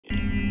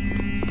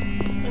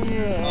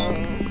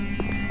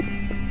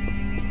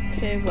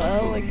Okay,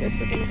 well, I guess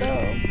we're gonna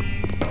go.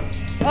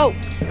 Oh!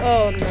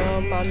 Oh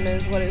no,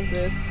 mamas, what is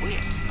this?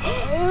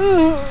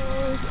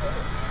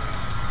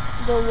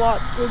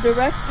 The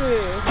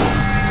director.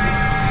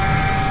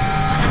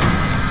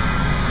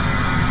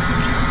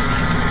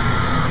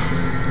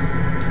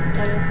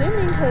 I'm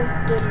assuming because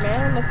the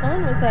man on the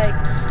phone was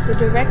like, the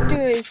director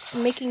is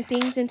making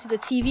things into the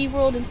TV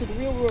world, into the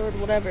real world,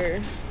 whatever.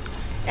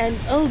 And,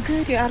 oh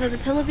good, you're out of the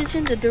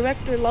television, the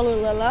director, la la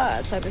la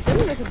la. So I'm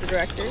assuming this is the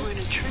director. Oh, in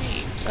a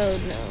train. Oh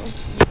no.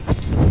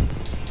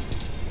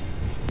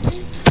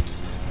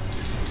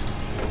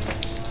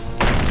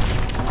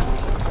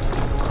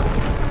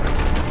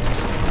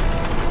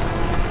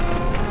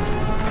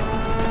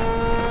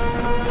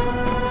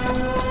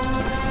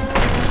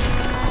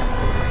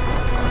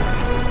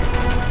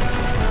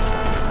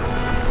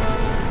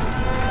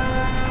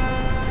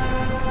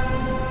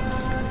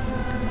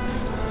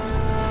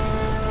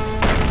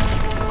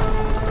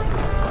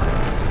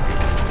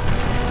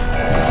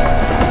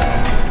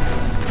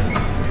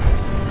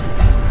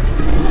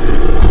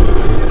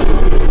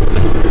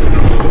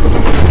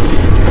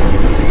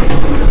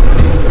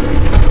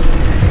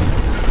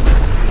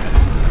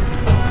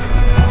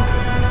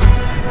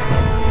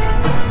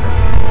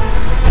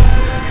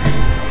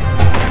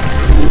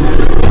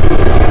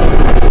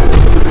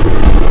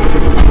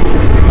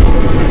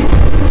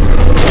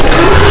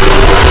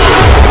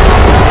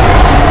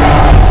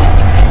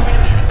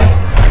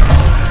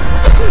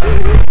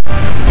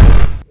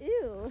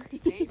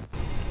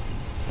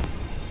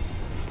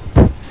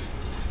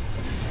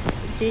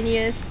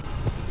 Genius.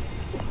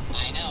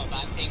 I know, but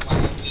I'm saying why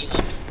don't we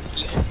like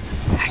heal?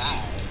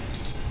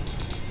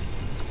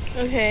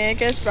 Okay, I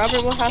guess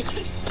Robert will have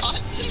to.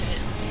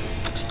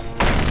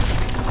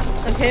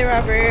 Okay,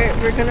 Robert,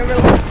 we're gonna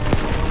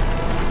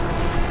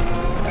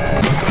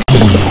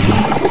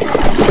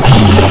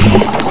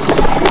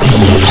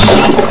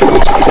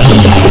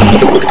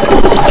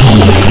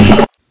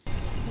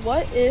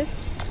What if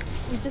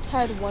we just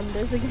had one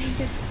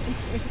designated?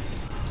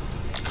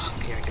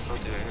 Okay, I guess I'll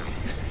do it.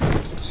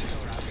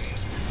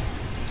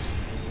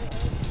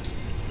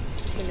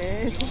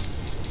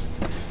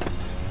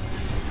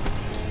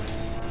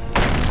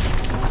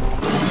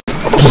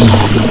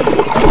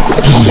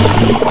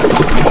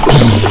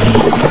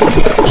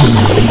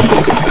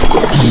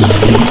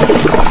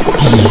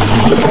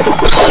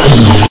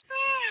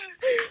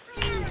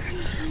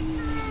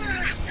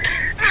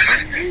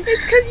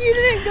 It's because you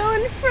didn't go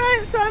in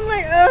front, so I'm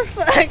like, oh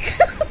fuck.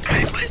 I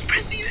was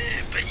pressing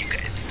it, but you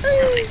guys were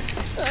like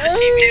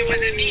pushing it. It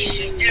wasn't me.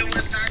 It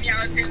was Donnie. I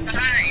was in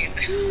behind.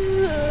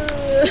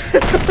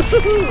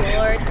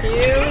 Lord,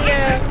 you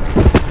know.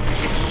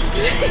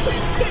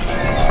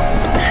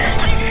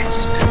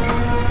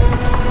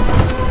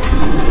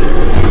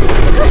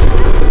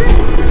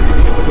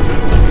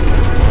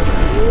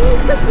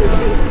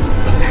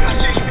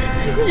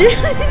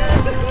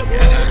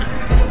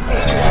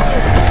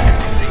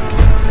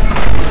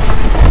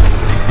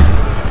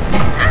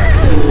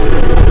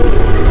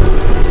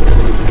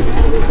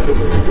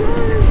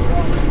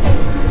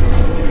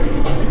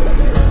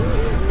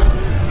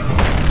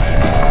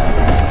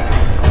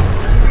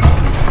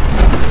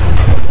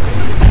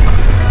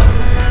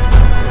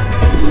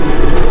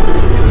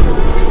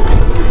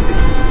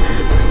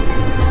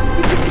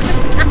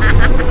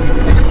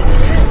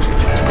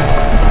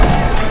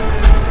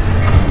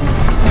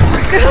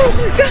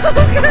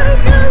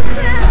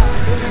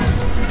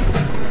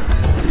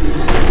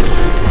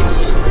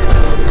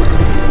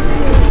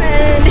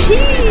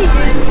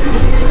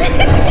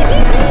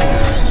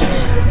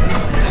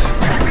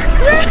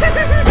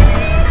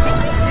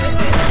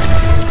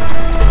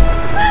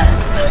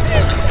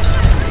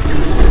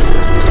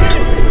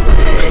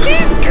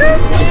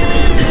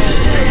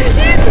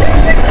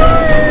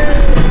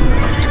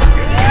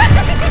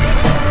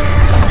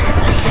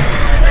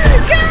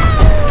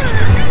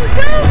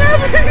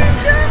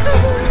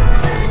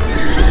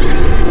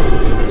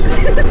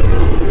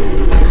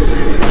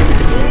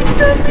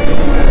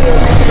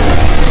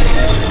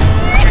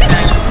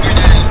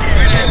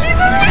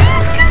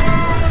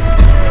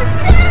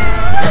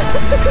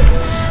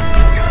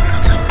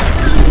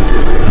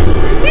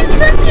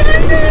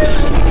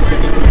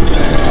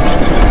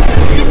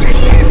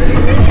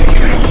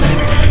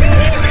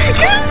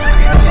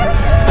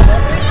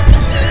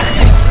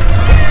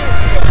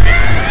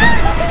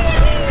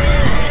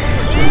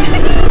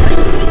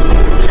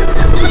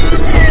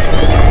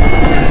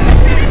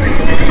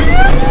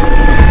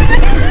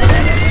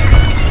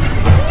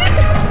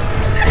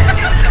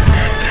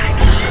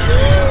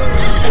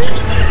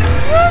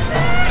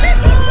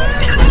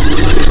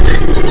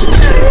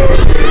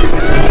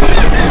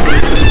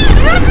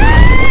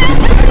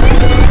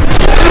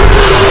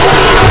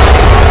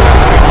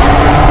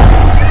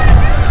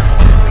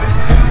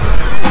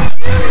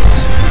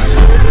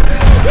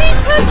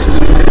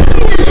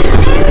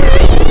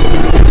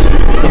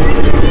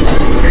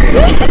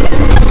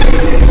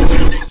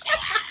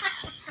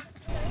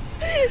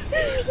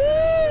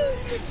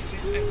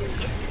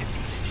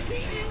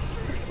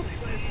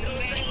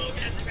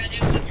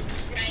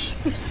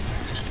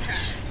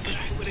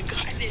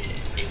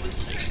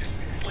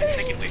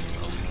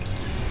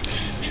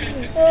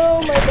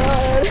 Oh my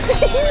god.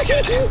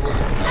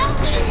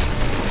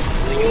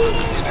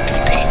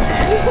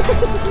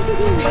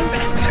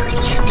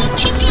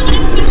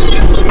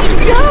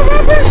 Go,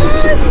 Robert,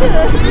 run!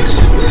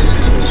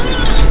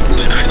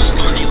 But I just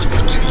thought it was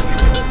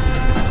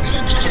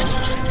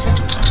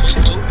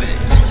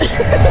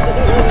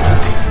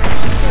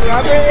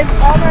Robert is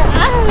on our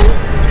ass.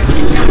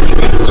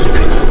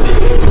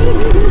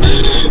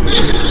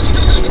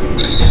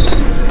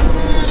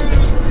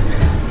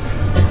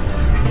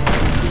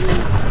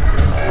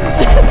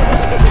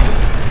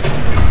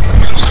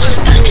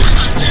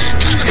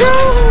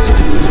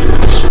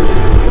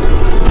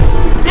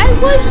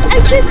 I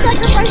did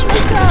sacrifice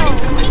myself.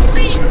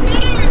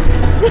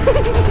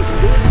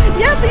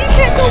 Yeah, but you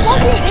can't go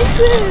walking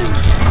into him.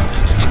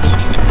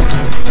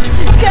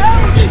 Go,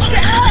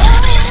 go.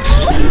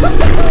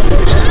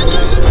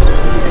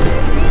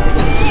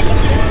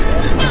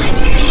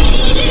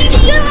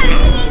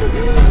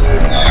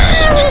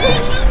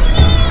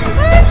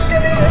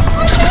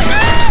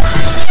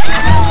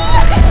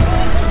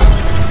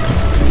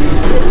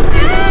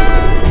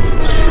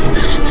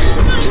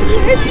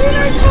 It's in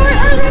our car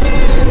already!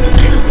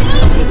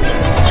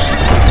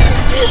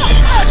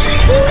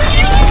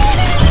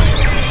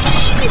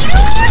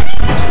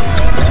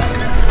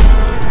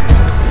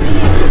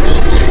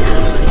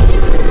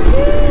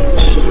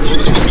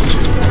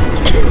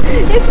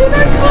 It's in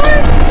our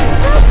cart!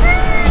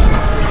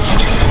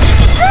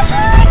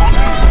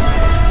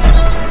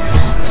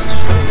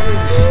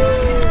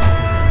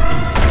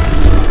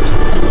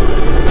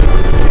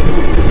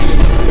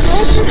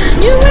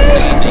 You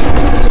win!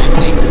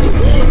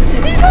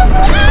 He's on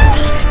my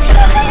ass! He's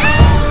on my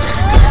ass!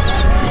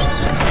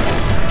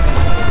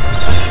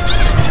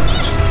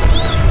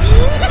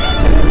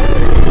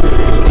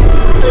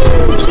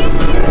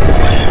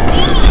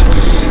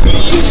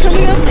 He's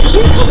coming up!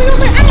 He's coming on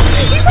my ass!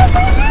 He's on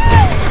my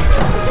ass!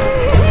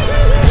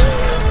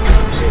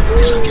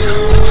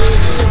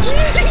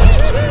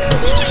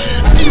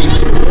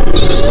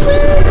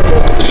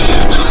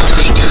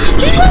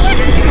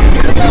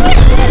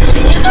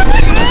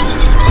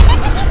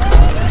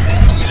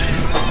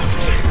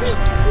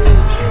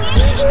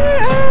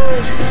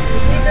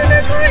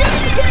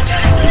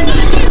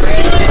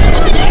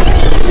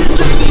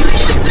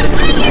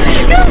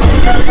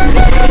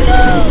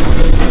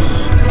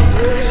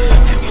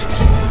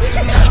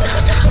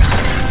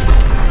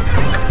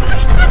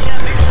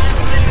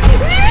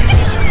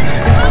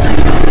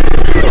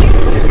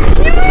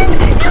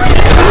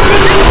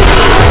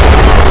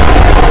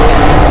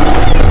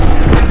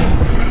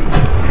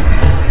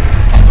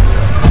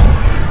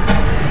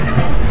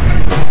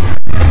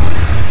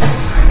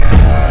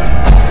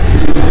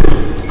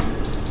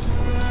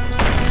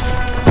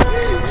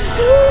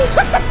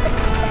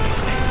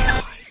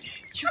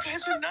 You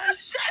guys are not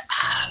shut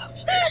up!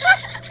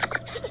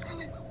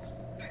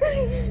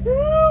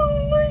 Oh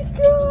my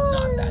god!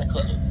 Not that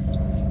close.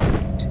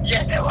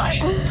 Yes, it was.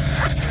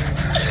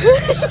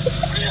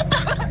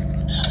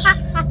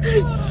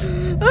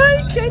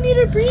 I need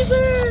a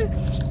breather!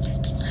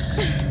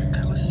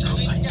 That was so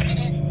funny.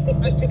 Oh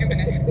my god.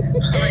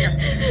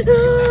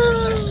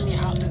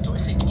 Out the door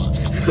saying,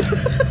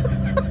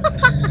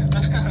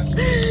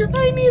 I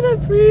need a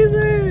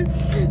breather!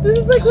 This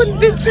is like when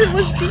Vincent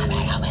was being...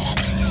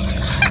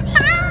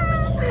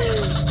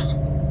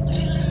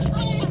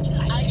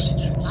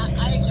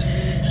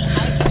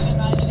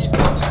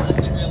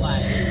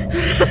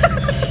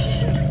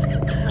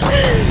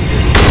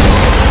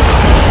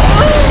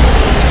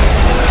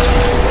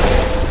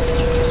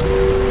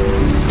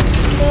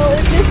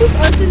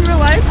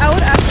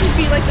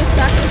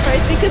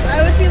 Because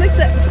I would be like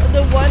the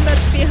one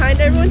that's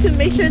behind everyone to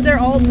make sure they're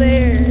all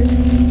there.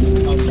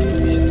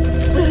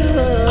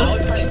 I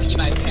would try to pee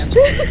my pants.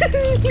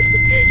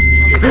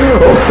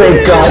 Oh,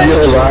 thank God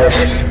you're alive.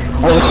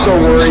 I was so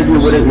worried you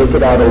wouldn't make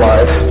it out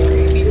alive.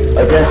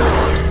 I guess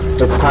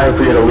it's time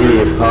for you to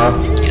leave, huh?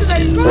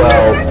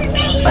 Well,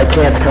 I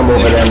can't come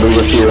over there and be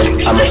with you,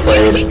 I'm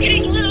afraid.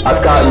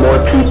 I've got more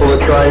people to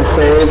try and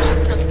save,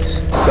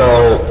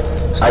 so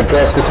I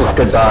guess this is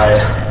goodbye.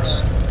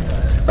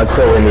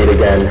 Until we meet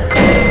again.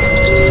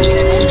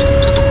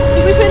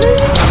 Did we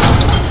finish?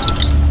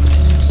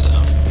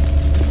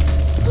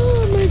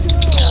 Oh my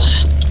god.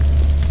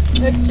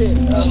 Exit.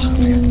 Oh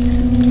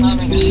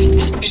my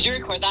god. Did you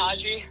record that,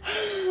 Audrey?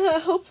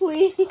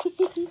 Hopefully.